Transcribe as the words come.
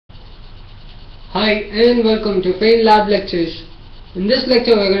Hi and welcome to feyn-lab lectures. In this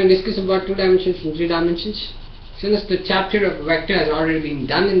lecture we are going to discuss about 2 dimensions and 3 dimensions. Since the chapter of vector has already been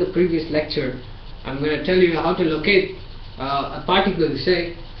done in the previous lecture, I'm going to tell you how to locate a particle,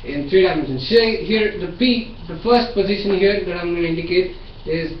 say, in 3 dimensions. Say here the P, the first position here that I'm going to indicate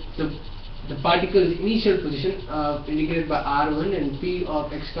is the particle's initial position indicated by R1, and P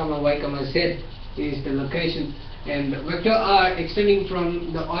of x comma y comma z is the location, and vector R extending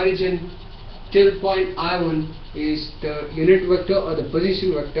from the origin till point R1 is the unit vector or the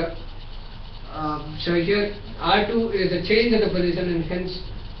position vector. So here R2 is the change of the position, and hence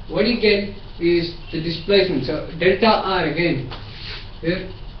what you get is the displacement. So delta R again,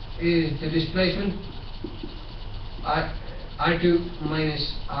 here is the displacement R2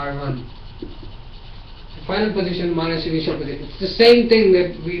 minus R1. The final position minus initial position. It's the same thing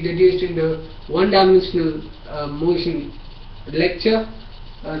that we deduced in the one-dimensional motion lecture.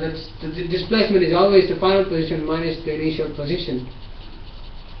 That's the displacement is always the final position minus the initial position.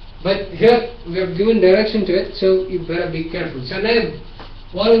 But here we have given direction to it, so you better be careful. So now,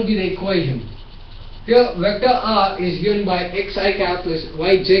 what will be the equation? Here vector R is given by xi cap plus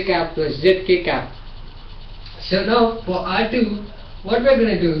yj cap plus zk cap. So now for R2, what we are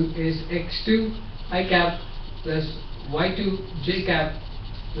going to do is x2 I cap plus y2 j cap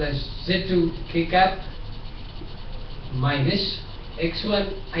plus z2 k cap minus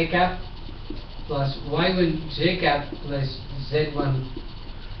x1 I cap plus y1 j cap plus z1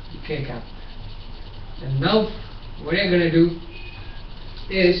 k cap. And now what you're going to do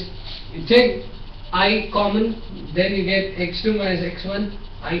is you take I common, then you get x2 minus x1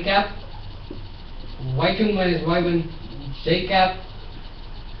 I cap, y2 minus y1 j cap,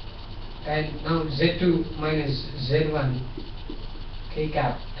 and now z2 minus z1 k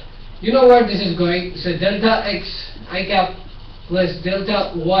cap. You know where this is going, so delta x I cap plus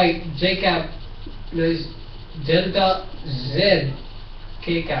delta y j cap plus delta z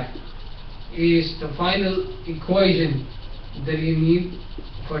k cap is the final equation that you need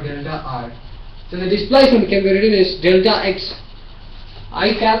for delta R. So the displacement can be written as delta x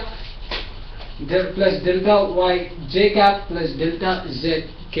I cap plus delta y j cap plus delta z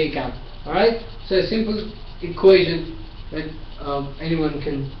k cap. Alright, so a simple equation that anyone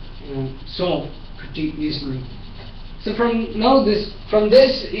can solve pretty easily. So from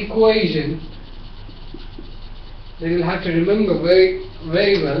this equation that you'll have to remember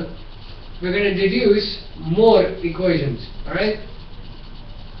very well, we're going to deduce more equations. Alright.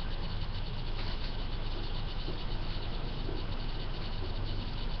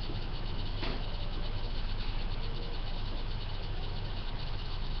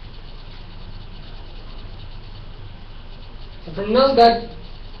 So from now that,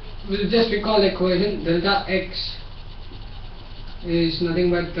 we'll just recall the equation. Delta x is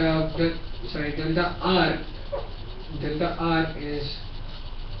nothing but delta R. Delta R is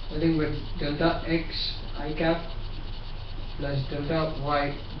nothing but delta x I cap plus delta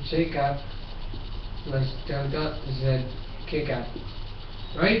y j cap plus delta z k cap.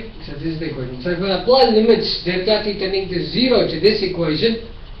 Right? So this is the equation. So if we apply limits delta t tending to 0 to this equation,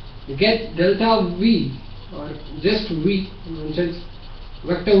 you get delta v, or just v, since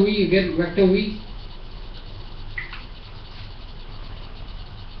vector v, you get vector v.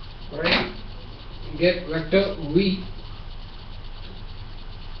 Alright, you get vector v.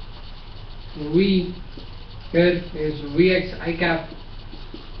 V here is vx I cap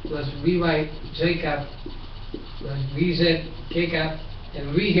plus vy j cap plus vz k cap,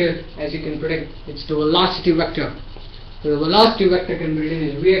 and v here, as you can predict, it's the velocity vector. So the velocity vector can be written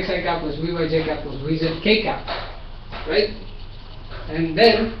as vx I cap plus vy j cap plus vz k cap, right? And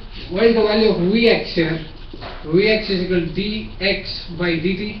then what is the value of vx here? Vx is equal to dx by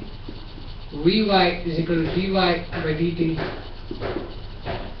dt, vy is equal to dy by dt,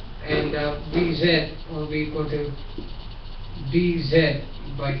 and vz will be equal to dz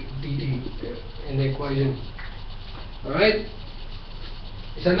by dt in the equation. Alright,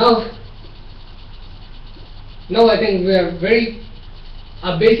 so now I think we are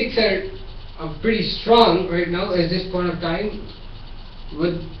our basics are pretty strong right now at this point of time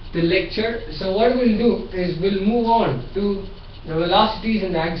with the lecture. So what we'll do is we'll move on to the velocities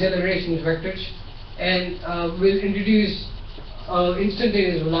and the accelerations vectors, and we'll introduce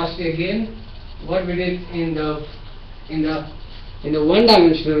instantaneous velocity again, what we did in the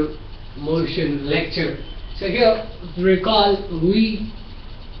one-dimensional motion lecture. So here, recall,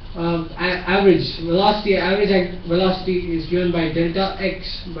 average velocity is given by delta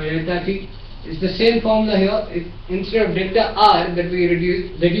x by delta t. It's the same formula here. Instead of delta R that we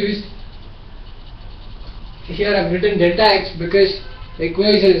reduced, here I've written delta x because the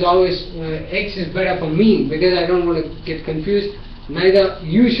equation is always x is better for me, because I don't want to get confused. Neither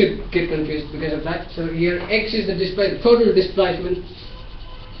you should get confused because of that. So here x is the total displacement,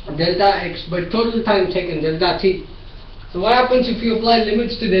 delta x by total time taken, delta t. So what happens if you apply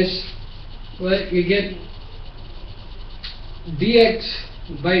limits to this? Well, you get dx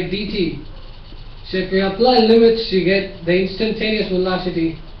by dt. So if you apply limits, you get the instantaneous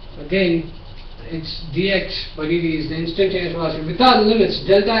velocity. Again, it's dx by dt is the instantaneous velocity. Without limits,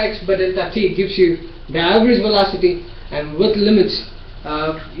 delta x by delta t gives you the average velocity, and with limits,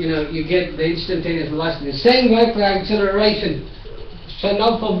 you get the instantaneous velocity. The same way for acceleration. So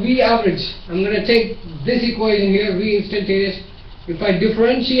now for v average, I'm going to take this equation here, v instantaneous. If I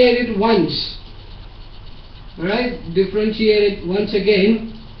differentiate it once, alright, differentiate it once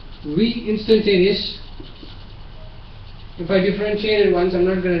again, v instantaneous. If I differentiate it once, I'm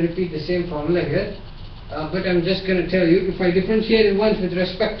not going to repeat the same formula here, but I'm just going to tell you, if I differentiate it once with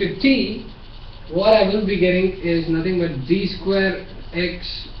respect to t, what I will be getting is nothing but d square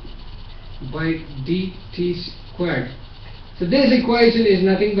x by dt squared. So this equation is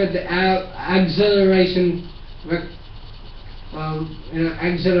nothing but the acceleration,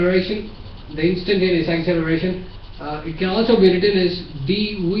 acceleration, the instantaneous acceleration. It can also be written as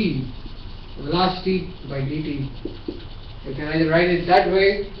dv, velocity by dt. You can either write it that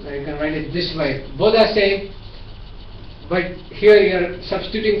way or you can write it this way. Both are same, but here you are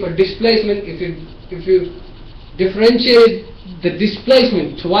substituting for displacement. If you differentiate the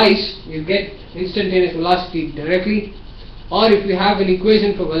displacement twice, you get instantaneous velocity directly. Or if you have an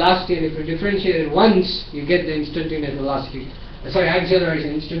equation for velocity and if you differentiate it once, you get the instantaneous velocity.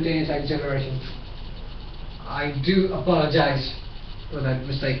 Acceleration, instantaneous acceleration. I do apologize for that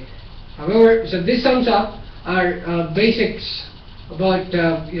mistake. However, so this sums up our basics about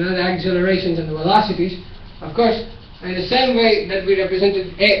the accelerations and the velocities. Of course, in the same way that we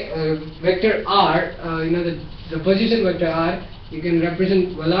represented vector r, the position vector r, you can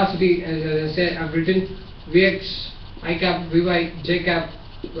represent velocity as I said. I've written vx I cap vy j cap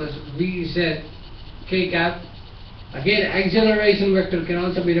plus vz k cap. Again, acceleration vector can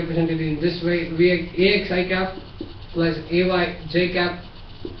also be represented in this way: ax I cap plus ay j cap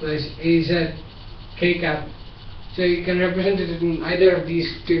plus az k cap. So you can represent it in either of these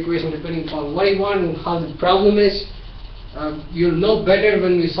two equations depending upon what you want and how the problem is. You'll know better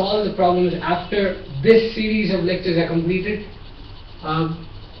when we solve the problems after this series of lectures are completed.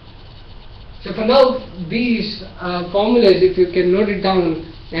 So for now, these formulas, if you can note it down,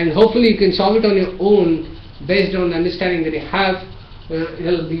 and hopefully you can solve it on your own based on the understanding that you have, it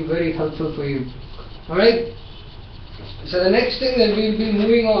will be very helpful for you. Alright? So the next thing that we will be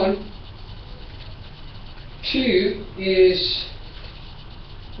moving on to is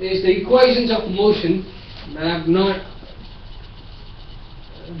the equations of motion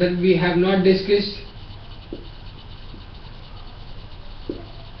that we have not discussed.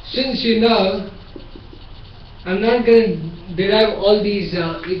 Since you know, I'm not going to derive all these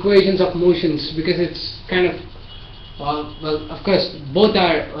equations of motions because it's kind of well, of course, both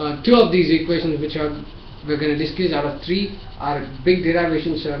are two of these equations which we're going to discuss out of three are big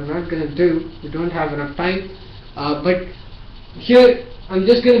derivations, so I'm not going to do. We don't have enough time. But here I'm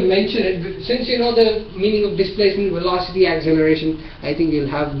just going to mention it. Since you know the meaning of displacement, velocity, acceleration, I think you'll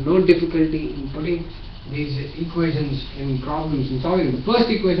have no difficulty in putting these equations in problems and solving. The first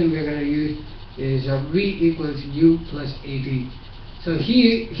equation we're going to use is v equals u plus at. So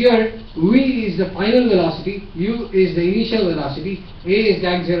here v is the final velocity, u is the initial velocity, a is the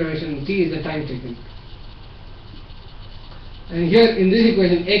acceleration, and t is the time taken. And here in this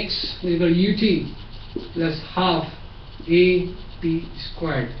equation, x is equal to ut plus half at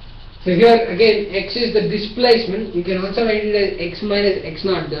squared. So here again, x is the displacement. You can also write it as x minus x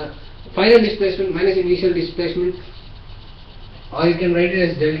naught, the final displacement minus initial displacement, or you can write it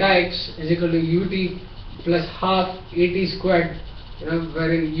as delta x is equal to ut plus half at squared,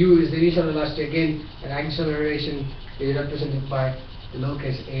 wherein u is the initial velocity again, and acceleration is represented by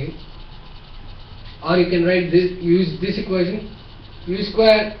lowercase a. Or you can write this, use this equation, v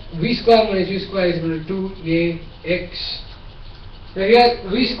square minus u square is equal to 2ax. So here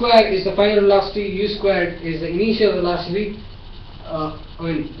v square is the final velocity, u squared is the initial velocity,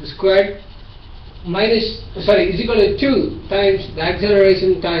 the squared is equal to 2 times the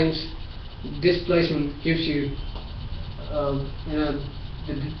acceleration times displacement gives you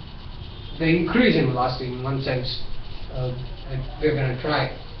the increase in velocity in one sense. We're going to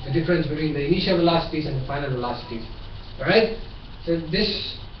try the difference between the initial velocities and the final velocities. Alright? So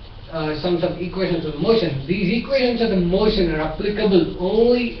this sums up equations of motion. These equations of the motion are applicable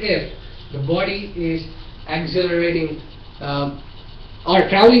only if the body is accelerating or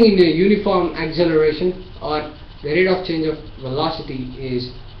traveling in a uniform acceleration, or the rate of change of velocity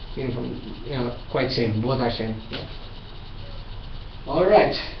is uniform, quite same, both are same.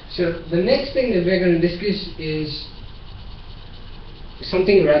 Alright, so the next thing that we're going to discuss is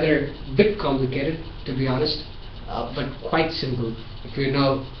something rather bit complicated, to be honest, but quite simple if you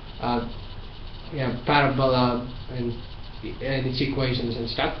know parabola and its equations and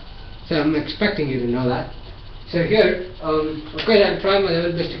stuff. So I'm expecting you to know that. So here, of course, I'll try my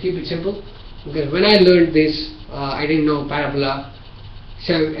level best to keep it simple, because when I learned this, I didn't know parabola,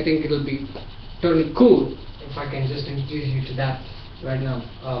 so I think it'll be totally cool if I can just introduce you to that right now.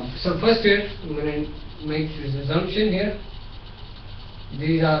 So first here, I'm going to make this assumption here.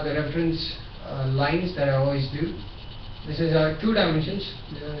 These are the reference lines that I always do. This is our 2 dimensions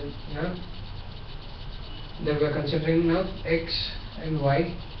that we are considering now, x and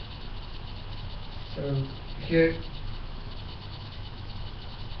y. So here,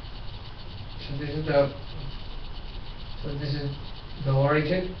 this is the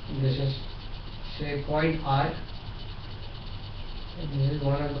origin. This is, say, point R, and this is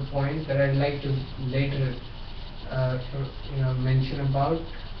one of the points that I'd like to later mention about.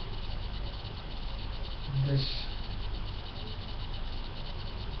 This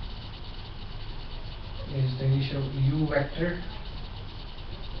is the initial u vector.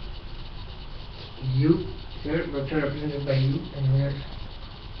 U here, vector represented by u, and here,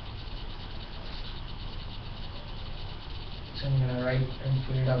 so I'm going to write and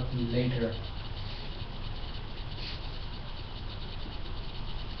fill it out later.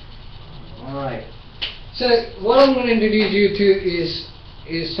 Alright, so what I'm going to introduce you to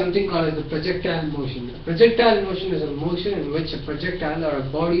is something called as the projectile motion. A projectile motion is a motion in which a projectile or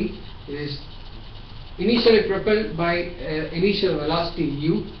a body is initially propelled by initial velocity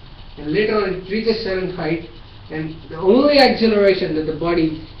u, and later on it reaches certain height, and the only acceleration that the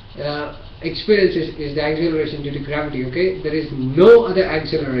body experiences is the acceleration due to gravity. Okay, there is no other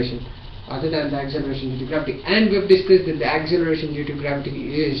acceleration other than the acceleration due to gravity, and we have discussed that the acceleration due to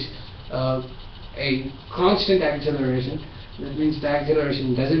gravity is a constant acceleration. That means the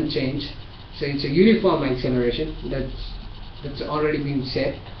acceleration doesn't change, so it's a uniform acceleration. That's already been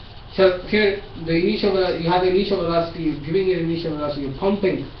said. So here, you have the initial velocity, you're giving it initial velocity, you're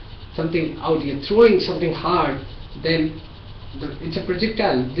pumping something out, you're throwing something hard, then it's a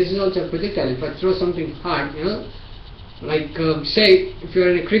projectile. This is also a projectile. If I throw something hard, like say if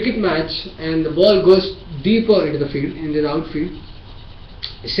you're in a cricket match and the ball goes deeper into the field, into the outfield,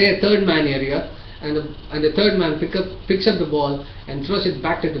 say a third man area, and the third man picks up the ball and throws it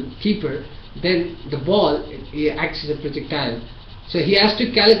back to the keeper, then the ball acts as a projectile. So he has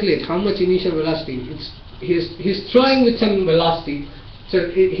to calculate how much initial velocity. He's throwing with some velocity, so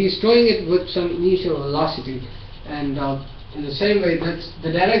he's throwing it with some initial velocity, and in the same way, that's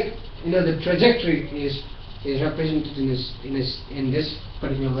the direct, the trajectory is represented in this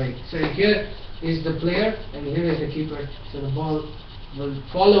particular way. So here is the player and here is the keeper. So the ball will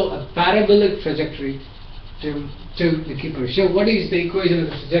follow a parabolic trajectory to the keeper. So what is the equation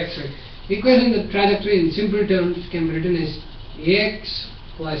of the trajectory? The equation of the trajectory in simple terms can be written as ax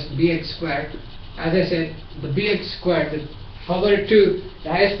plus bx squared. As I said, the bx squared, the power 2, the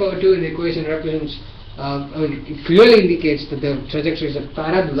highest power 2 in the equation represents, it clearly indicates that the trajectory is a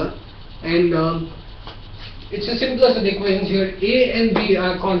parabola, and it's the simplest of the equations here. A and B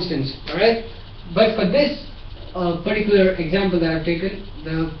are constants, alright? But for this particular example that I've taken,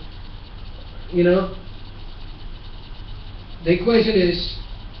 the equation is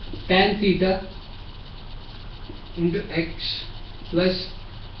tan theta into x plus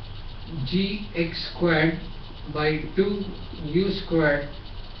gx squared by 2 u squared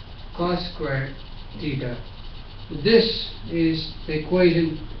cos squared theta. This is the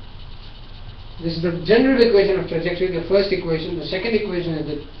equation. This is the general equation of trajectory, the first equation. The second equation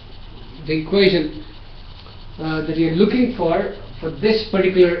is the equation that you're looking for this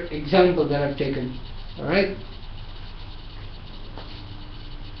particular example that I've taken. Alright?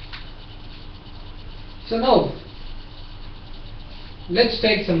 So now, let's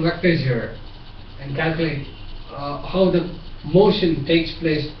take some vectors here and calculate how the motion takes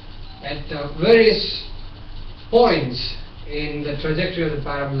place at various points in the trajectory of the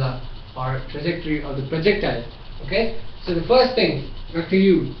parabola or trajectory of the projectile. Okay? So the first thing, vector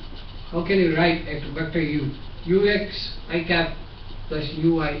u. How can you write vector u? Ux I cap plus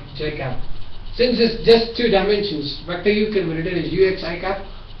uy j cap. Since it's just 2 dimensions, vector u can be written as ux I cap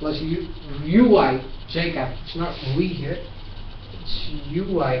plus uy j cap. It's not we here, it's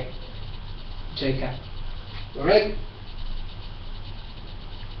uy j cap. Alright?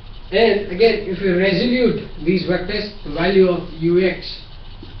 And again, if you resolute these vectors, the value of ux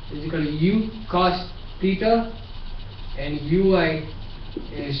is equal to u cos theta, and uy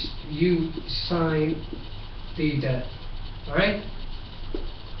is u sine theta. Alright?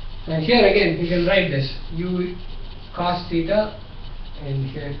 And here again you can write this u cos theta and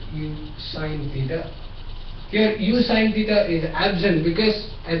here u sine theta. Here u sine theta is absent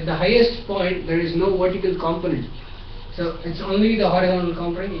because at the highest point there is no vertical component. So it's only the horizontal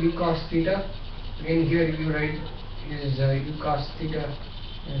component u cos theta. Again here you write is u cos theta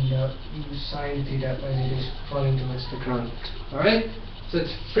and u sine theta as it is falling towards the ground. Alright? So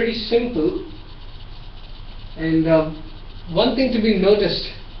it's pretty simple. And one thing to be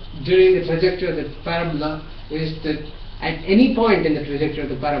noticed during the trajectory of the parabola is that at any point in the trajectory of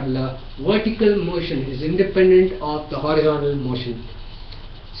the parabola, vertical motion is independent of the horizontal motion.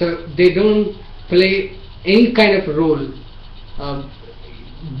 So they don't play any kind of role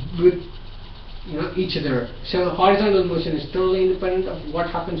with each other. So horizontal motion is totally independent of what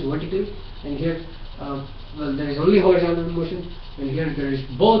happens vertically, and here well, there is only horizontal motion, and here there is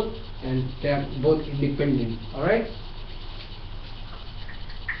both, and they are both independent. Alright?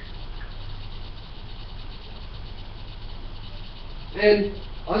 And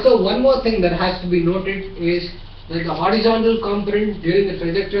also one more thing that has to be noted is that the horizontal component during the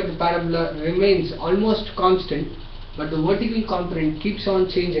trajectory of the parabola remains almost constant, but the vertical component keeps on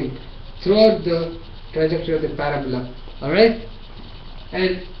changing throughout the trajectory of the parabola. Alright?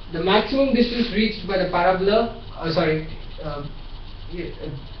 And the maximum distance reached by the parabola, is like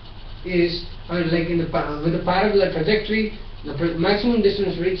in the with the parabola trajectory, the maximum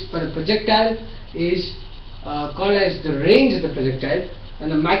distance reached by the projectile is called as the range of the projectile,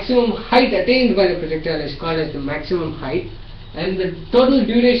 and the maximum height attained by the projectile is called as the maximum height, and the total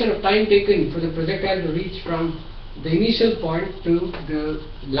duration of time taken for the projectile to reach from the initial point to the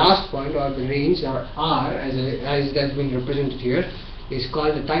last point, or the range, or r as that's been represented here, is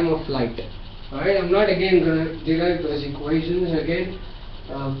called the time of flight. Alright, I'm not again going to derive those equations again.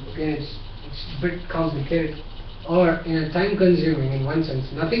 Again, it's a bit complicated, or time consuming in one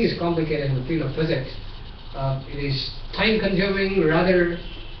sense. Nothing is complicated in the field of physics. It is time consuming rather,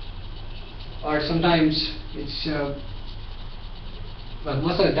 or sometimes it's well,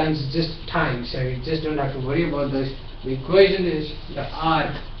 most of the times it's just time, so you just don't have to worry about this. The equation is the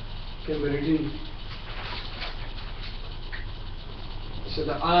R can be written, so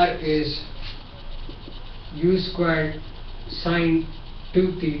the R is u squared sine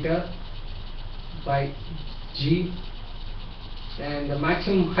 2 theta by g, and the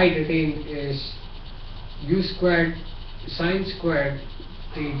maximum height attained is u squared sine squared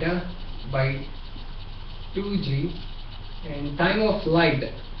theta by 2g, and time of flight,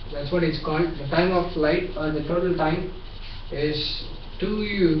 that's what it's called, the time of flight, or the total time, is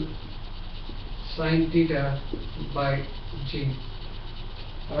 2u sine theta by g.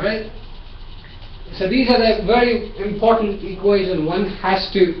 Alright? So these are the very important equations one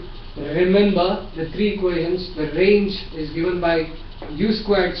has to remember, the three equations. The range is given by u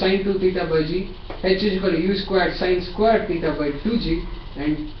squared sine 2 theta by g, h is equal to u squared sine squared theta by 2g,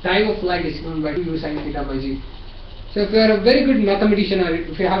 and time of flight is given by 2u sine theta by g. So if you are a very good mathematician, or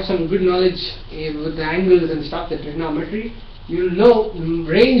if you have some good knowledge with the angles and stuff, the trigonometry, you will know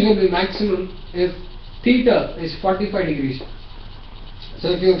range will be maximum if theta is 45 degrees.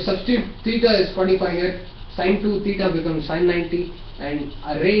 So if you substitute theta is 45 here, sine 2 theta becomes sine 90, and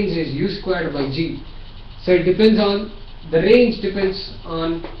a range is u squared by g. So it depends on, the range depends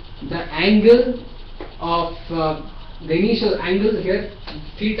on the angle of the initial angle here.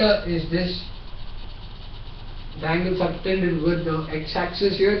 Theta is this, the angle subtended with the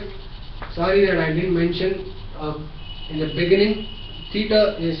x-axis here. Sorry that I didn't mention in the beginning.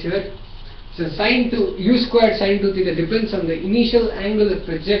 Theta is here. So sine 2, u squared sine 2 theta depends on the initial angle of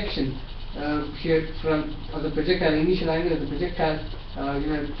projection here from the projectile, initial angle of the projectile,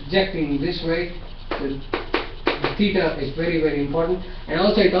 projecting this way. So the theta is very, very important, and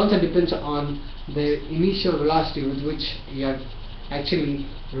also it also depends on the initial velocity with which you are actually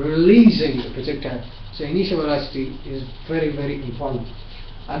releasing the projectile. So initial velocity is very, very important.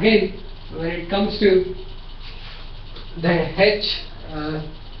 Again, when it comes to the h,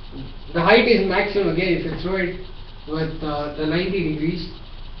 the height is maximum. Again, if you throw it with the 90 degrees,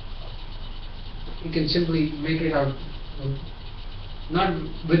 you can simply make it out, not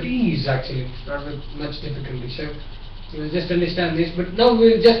with ease actually, not with much difficulty. So you will just understand this, but now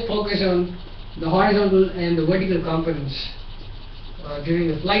we will just focus on the horizontal and the vertical components during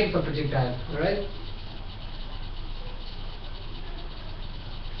the flight of a projectile. Alright?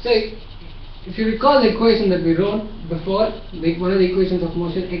 So if you recall the equation that we wrote before, one of the equations of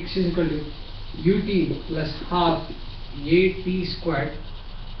motion, x is equal to ut plus half at squared.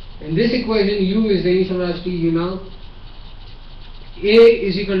 In this equation, u is the initial velocity, you know, a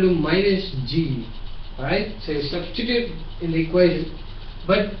is equal to minus g. Alright, so you substitute in the equation,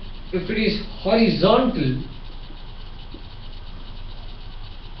 but if it is horizontal,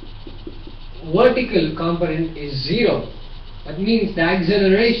 vertical component is 0. That means the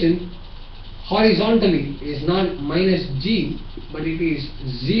acceleration horizontally is not minus g, but it is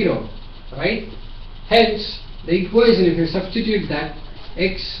 0, right? Hence, the equation, if you substitute that,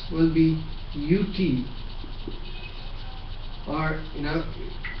 x will be ut, or ut,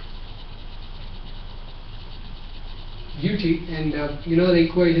 and the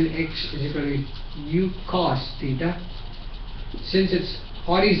equation x is equal to u cos theta. Since it's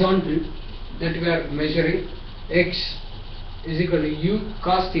horizontal that we are measuring, x is equal to u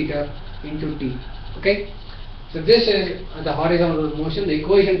cos theta into t. Okay, so this is the horizontal motion, the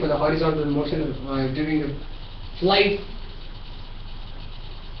equation for the horizontal motion during the flight.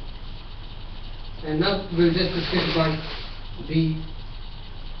 And now we'll just discuss about the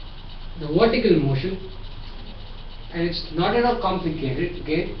vertical motion, and it's not at all complicated.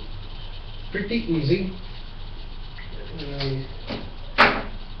 Again, pretty easy.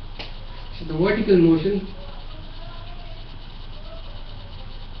 So the vertical motion,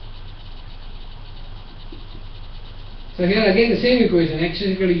 so here again the same equation, x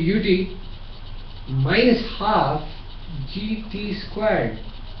is equal to ut minus half gt squared.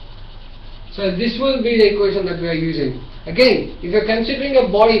 So this will be the equation that we are using. Again, if you are considering a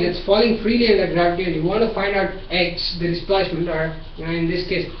body that's falling freely under gravity and you want to find out x, the displacement, or in this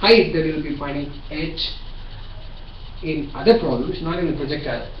case height that you will be finding, h, in other problems, not in the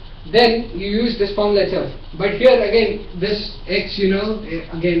projectile, then you use this formula itself. But here again, this x,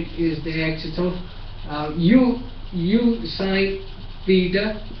 again is the x itself, u sine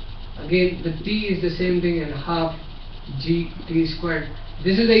theta, again the t is the same thing, and half g t squared.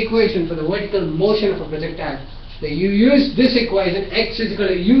 This is the equation for the vertical motion of a projectile. So you use this equation, x is equal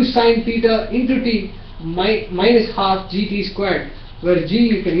to u sine theta into t minus half gt squared, where g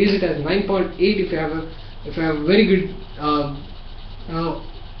you can use it as 9.8 if you have a very good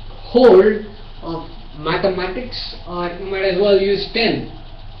hold of mathematics, or you might as well use 10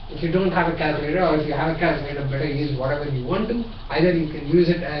 if you don't have a calculator, or if you have a calculator, better use whatever you want to. Either you can use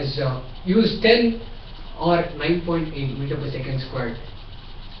it as use 10 or 9.8 meter per second squared.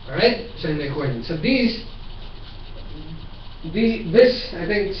 Alright, so in the equation. So this I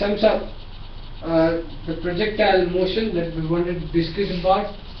think sums up the projectile motion that we wanted to discuss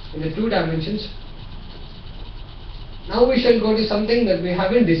about in the 2 dimensions. Now we shall go to something that we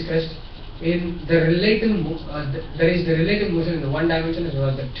haven't discussed in the relative there is the relative motion in the 1 dimension as well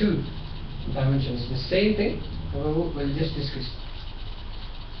as the 2 dimensions. The same thing, however, we'll just discuss.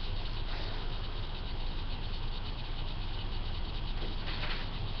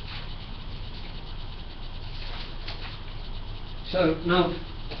 So now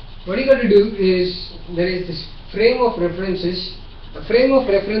what you got to do is, there is this frame of references. A frame of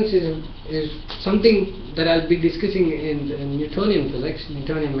reference is something that I'll be discussing in Newtonian physics,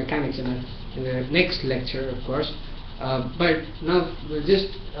 Newtonian mechanics in the next lecture, of course. But now we'll just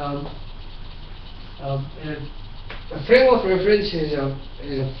a frame of reference is a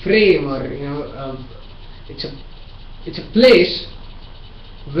frame, or it's a place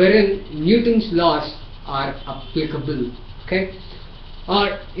wherein Newton's laws are applicable. Okay,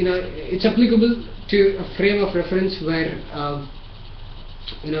 or it's applicable to a frame of reference where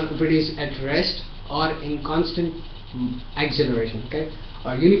if it is at rest or in constant acceleration, okay,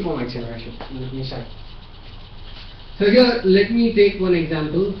 or uniform acceleration. Let me say. So here, let me take one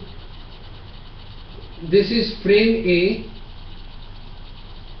example. This is frame A.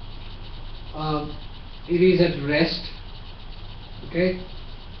 It is at rest. Okay.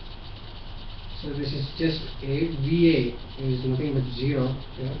 So this is just a VA is nothing but 0.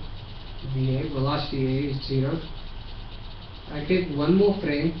 Yeah. VA, velocity A is 0. I take one more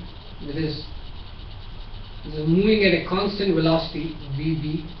frame that is moving at a constant velocity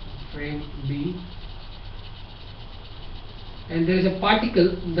VB, frame B, and there is a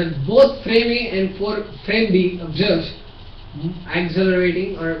particle that both frame A and frame B observes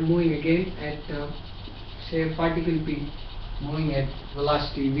accelerating or moving again at say a particle P moving at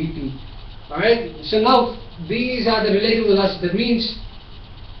velocity Vp. Alright, so now these are the relative velocity. That means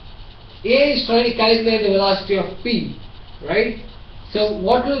A is trying to calculate the velocity of P, right? So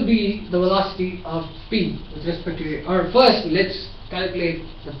what will be the velocity of P with respect to A? Or first let's calculate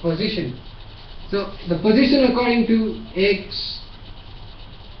the position. So the position according to x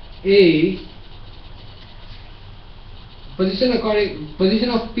A position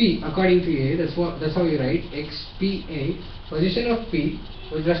of P according to A. That's how you write XPA. Position of P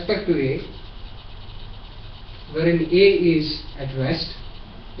with respect to A, wherein A is at rest,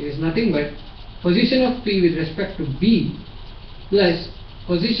 is nothing but position of P with respect to B plus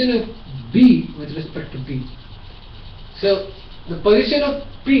position of B with respect to B. So the position of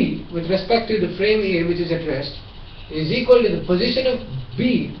P with respect to the frame A, which is at rest, is equal to the position of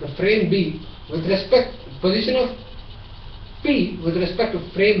B, the frame B, with respect position of P with respect to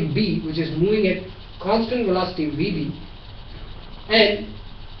frame B, which is moving at constant velocity VB, and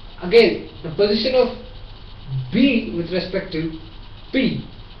again the position of B with respect to P,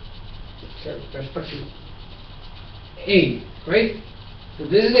 sorry, with respect to A, right? So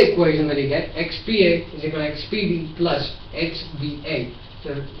this is the equation that you get. XPA is equal to XPB plus XBA.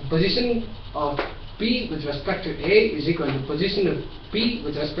 So the position of P with respect to A is equal to position of P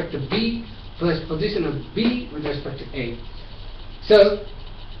with respect to B plus position of B with respect to A. So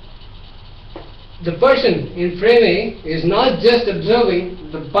the person in frame A is not just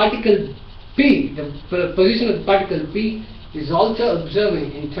observing the particle P, the position of the particle P, is also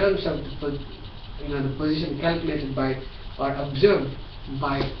observing in terms of the position calculated by or observed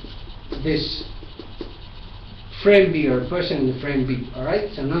by this frame B, or person in the frame B.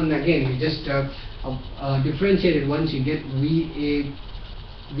 Alright, so now again you just differentiate it once. You get VPA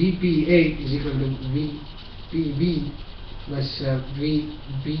is equal to VPB plus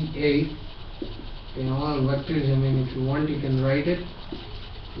VBA in all vectors. I mean, if you want, you can write it.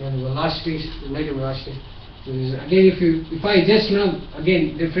 The velocities, relative velocities. So again, if I just now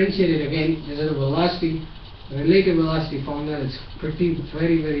again differentiate it again, this is a velocity, relative velocity formula. It's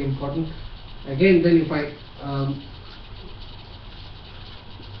very important. Again, then if I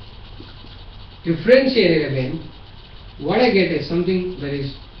differentiate it again, what I get is something that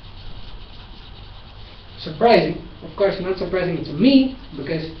is surprising. Of course, not surprising to me,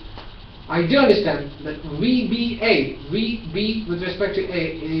 because I do understand that VB with respect to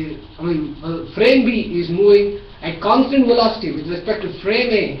A is, frame B is moving at constant velocity with respect to frame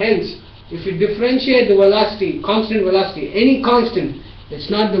A. Hence, if you differentiate the velocity, constant velocity, any constant, it's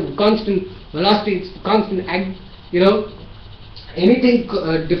not the constant velocity, it's the constant, anything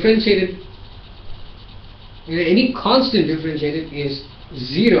differentiated, any constant differentiated is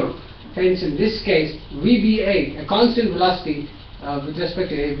 0. Hence, in this case, VBA, a constant velocity with respect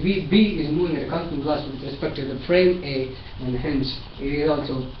to A, VB is moving at a constant velocity with respect to the frame A, and hence it is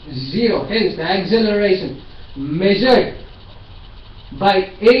also 0. Hence, the acceleration measured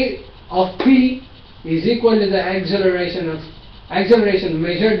by A of P is equal to the acceleration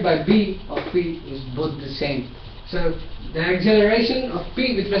measured by B of P is both the same. So the acceleration of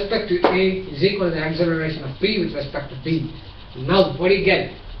P with respect to A is equal to the acceleration of P with respect to B. Now what do you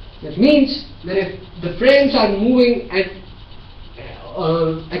get? That means that if the frames are moving at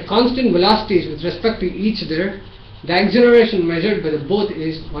constant velocities with respect to each other, the acceleration measured by the both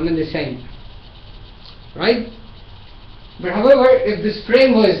is one and the same, right? But however, if this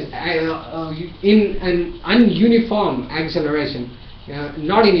frame was in an ununiform acceleration,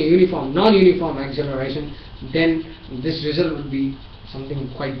 not in a non-uniform acceleration, then this result would be something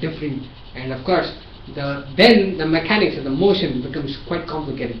quite different. And of course, then the mechanics of the motion becomes quite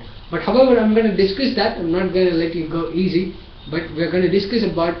complicated. But however, I'm going to discuss that. I'm not going to let you go easy, but we're going to discuss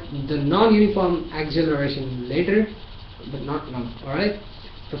about the non-uniform acceleration later, but not now. Alright,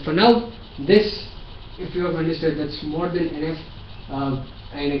 so for now, this, if you have understood, that's more than enough.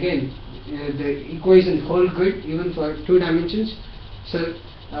 And again, the equations hold good even for 2 dimensions. So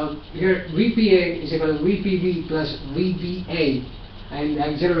here VPA is equal to VPB plus VBA, and the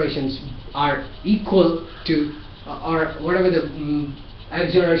accelerations are equal to or whatever the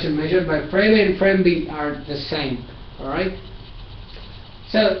acceleration measured by frame A and frame B are the same. Alright,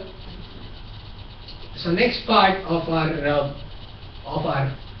 so next part of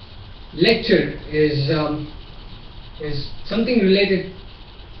our lecture is something related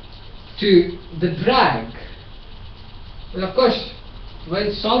to the drag. Well, of course,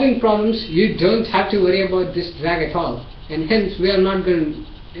 when solving problems, you don't have to worry about this drag at all, and hence we are not going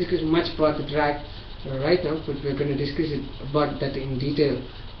to discuss much about the drag right now, but we're going to discuss about that in detail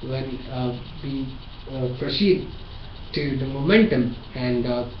when we proceed to the momentum and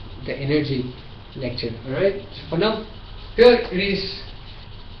the energy lecture. Alright, so for now, here it is,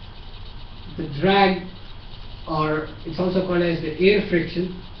 the drag, or it's also called as the air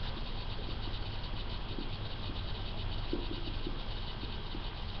friction.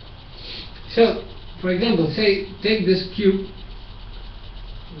 So, for example, say take this cube,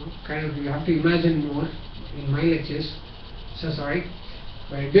 kind of, you have to imagine more in my lectures, so sorry,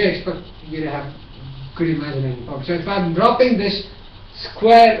 but I do expect you to have could imagine any problem. So if I'm dropping this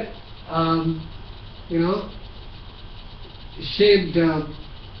square, you know, shaped,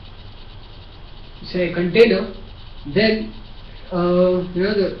 say container, then you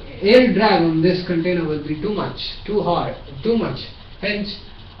know, the air drag on this container will be too much, too hard, too much. Hence,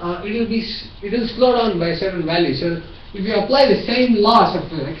 it will slow down by a certain value. So if you apply the same laws of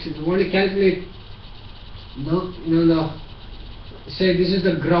physics, if you want to calculate, say this is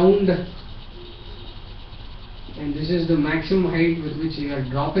the ground and this is the maximum height with which you are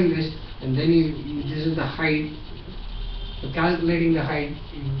dropping this, and then this is the height. For calculating the height,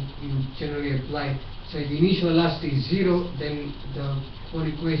 you generally apply. So the initial velocity is 0, then the whole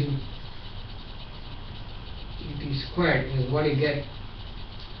equation gt squared is what you get.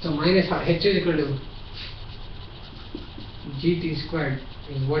 So minus h is equal to gt squared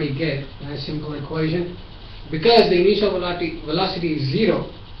is what you get in a simple equation. Because the initial velocity is 0,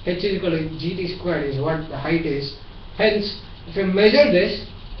 h is equal to gt squared is what the height is. Hence, if you measure this,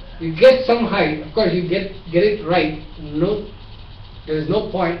 you get some height. Of course, you get it right. No, there is no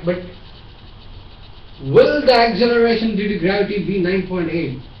point. But will the acceleration due to gravity be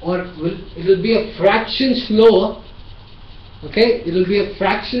 9.8, or it will be a fraction slower? Okay, it will be a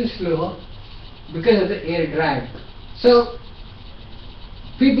fraction slower because of the air drag. So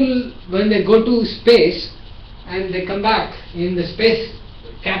people, when they go to space and they come back in the space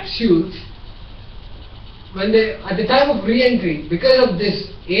capsules, when they, at the time of re-entry, because of this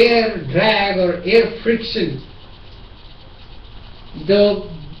air drag or air friction,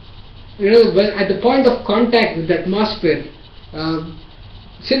 when at the point of contact with the atmosphere,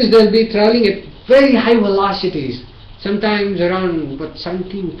 since they will be traveling at very high velocities, sometimes around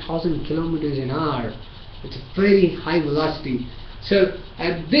 17,000 kilometers an hour, it's a very high velocity. So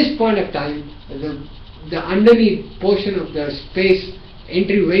at this point of time, the underneath portion of the space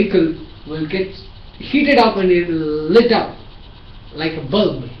entry vehicle will get heated up and it will lit up like a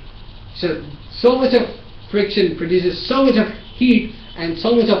bulb. So much of friction produces so much of heat, and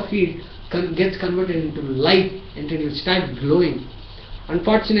so much of heat gets converted into light until you start glowing.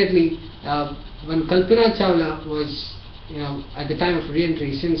 Unfortunately, when Kalpana Chawla was, at the time of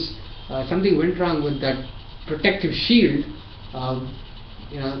re-entry, since something went wrong with that protective shield,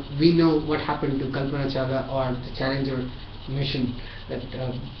 we know what happened to Kalpana Chawla or the Challenger mission that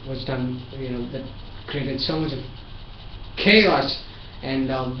was done, that created so much of chaos, and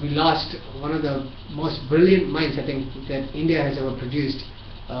we lost one of the most brilliant minds, I think, that India has ever produced.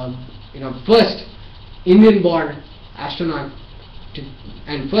 First Indian-born astronaut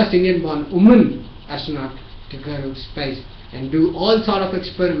and first Indian-born woman astronaut to go to space and do all sort of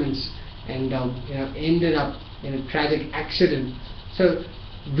experiments, and ended up in a tragic accident. So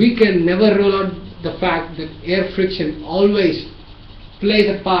we can never rule out the fact that air friction always plays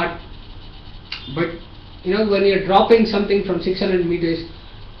a part. But when you're dropping something from 600 meters,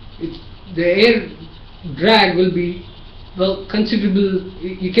 the air drag will be considerable.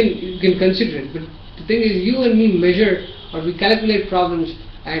 You can consider it. But the thing is, you and me measure or we calculate problems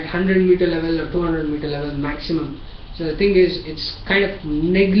at 100-meter level or 200-meter level maximum. So the thing is, it's kind of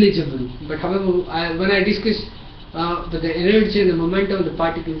negligible. But however, when I discuss the energy and the momentum of the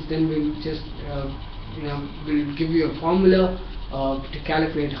particles, then we'll just we'll give you a formula to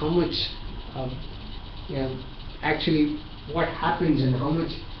calculate how much actually what happens and how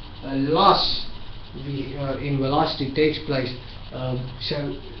much loss in velocity takes place.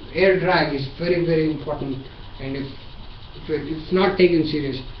 So air drag is very, very important, and if it's not taken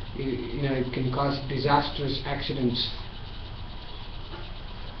serious, it can cause disastrous accidents.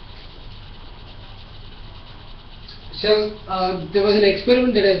 So there was an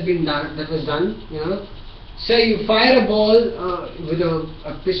experiment that was done. Say you fire a ball with a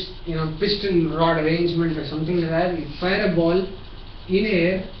piston rod arrangement or something like that. You fire a ball in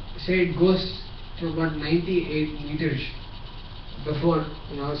air. Say it goes to about 98 meters before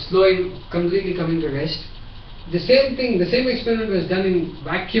slowing, completely coming to rest. The same experiment was done in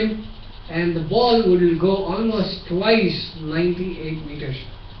vacuum, and the ball will go almost twice 98 meters.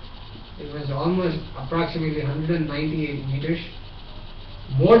 It was almost approximately 198 meters,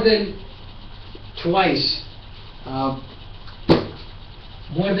 more than twice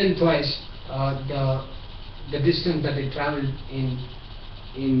the distance that it traveled in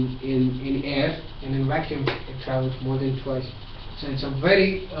air, and in vacuum it travels more than twice. So it's a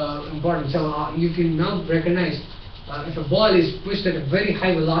very important. So you can now recognize if a ball is pushed at a very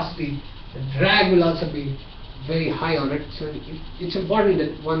high velocity, the drag will also be very high on it. So it's important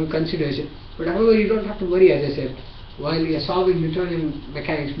that one considers it. But however, you don't have to worry, as I said. While you're solving Newtonian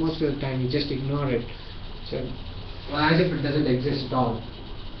mechanics, most of the time you just ignore it. So as if it doesn't exist at all.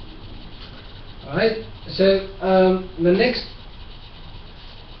 Alright, so the next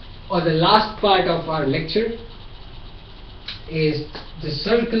or the last part of our lecture is the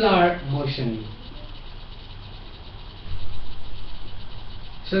circular motion.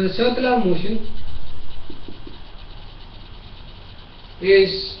 So the circular motion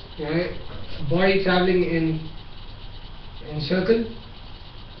is body traveling in circle.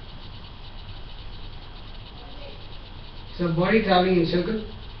 So body traveling in circle.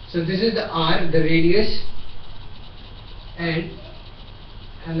 So this is the R, the radius, and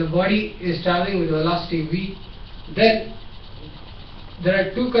the body is traveling with velocity v. Then there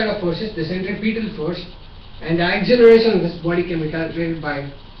are two kind of forces: the centripetal force, and the acceleration of this body can be calculated by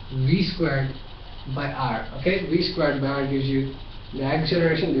v squared by r. Okay, v squared by r gives you the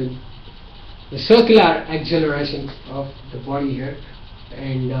acceleration, the circular acceleration of the body here,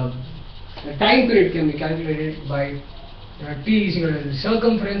 and the time period can be calculated by t is equal to the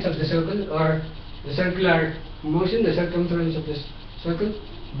circumference of the circle, or the circular motion, the circumference of this circle,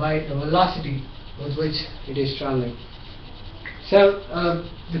 by the velocity with which it is traveling. So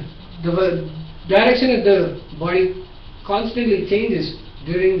the direction of the body constantly changes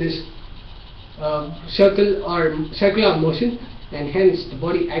during this circular motion, and hence the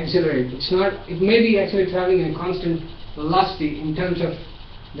body accelerates. It's not. It may be actually traveling in a constant velocity in terms of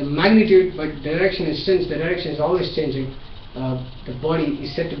the magnitude, but direction is, since the direction is always changing, the body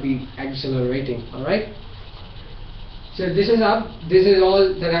is said to be accelerating. All right. So this is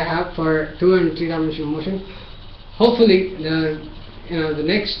all that I have for 2 and 3 dimensional motion. Hopefully the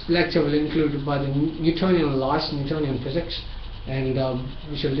next lecture will include about the Newtonian laws, Newtonian physics, and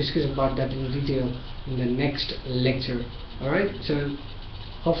we shall discuss about that in detail in the next lecture. Alright, so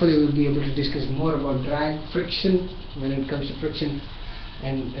hopefully we'll be able to discuss more about drag, friction, when it comes to friction,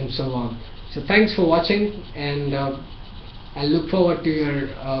 and so on. So thanks for watching, and I look forward to your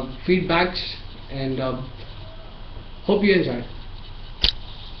feedbacks, and hope you enjoyed.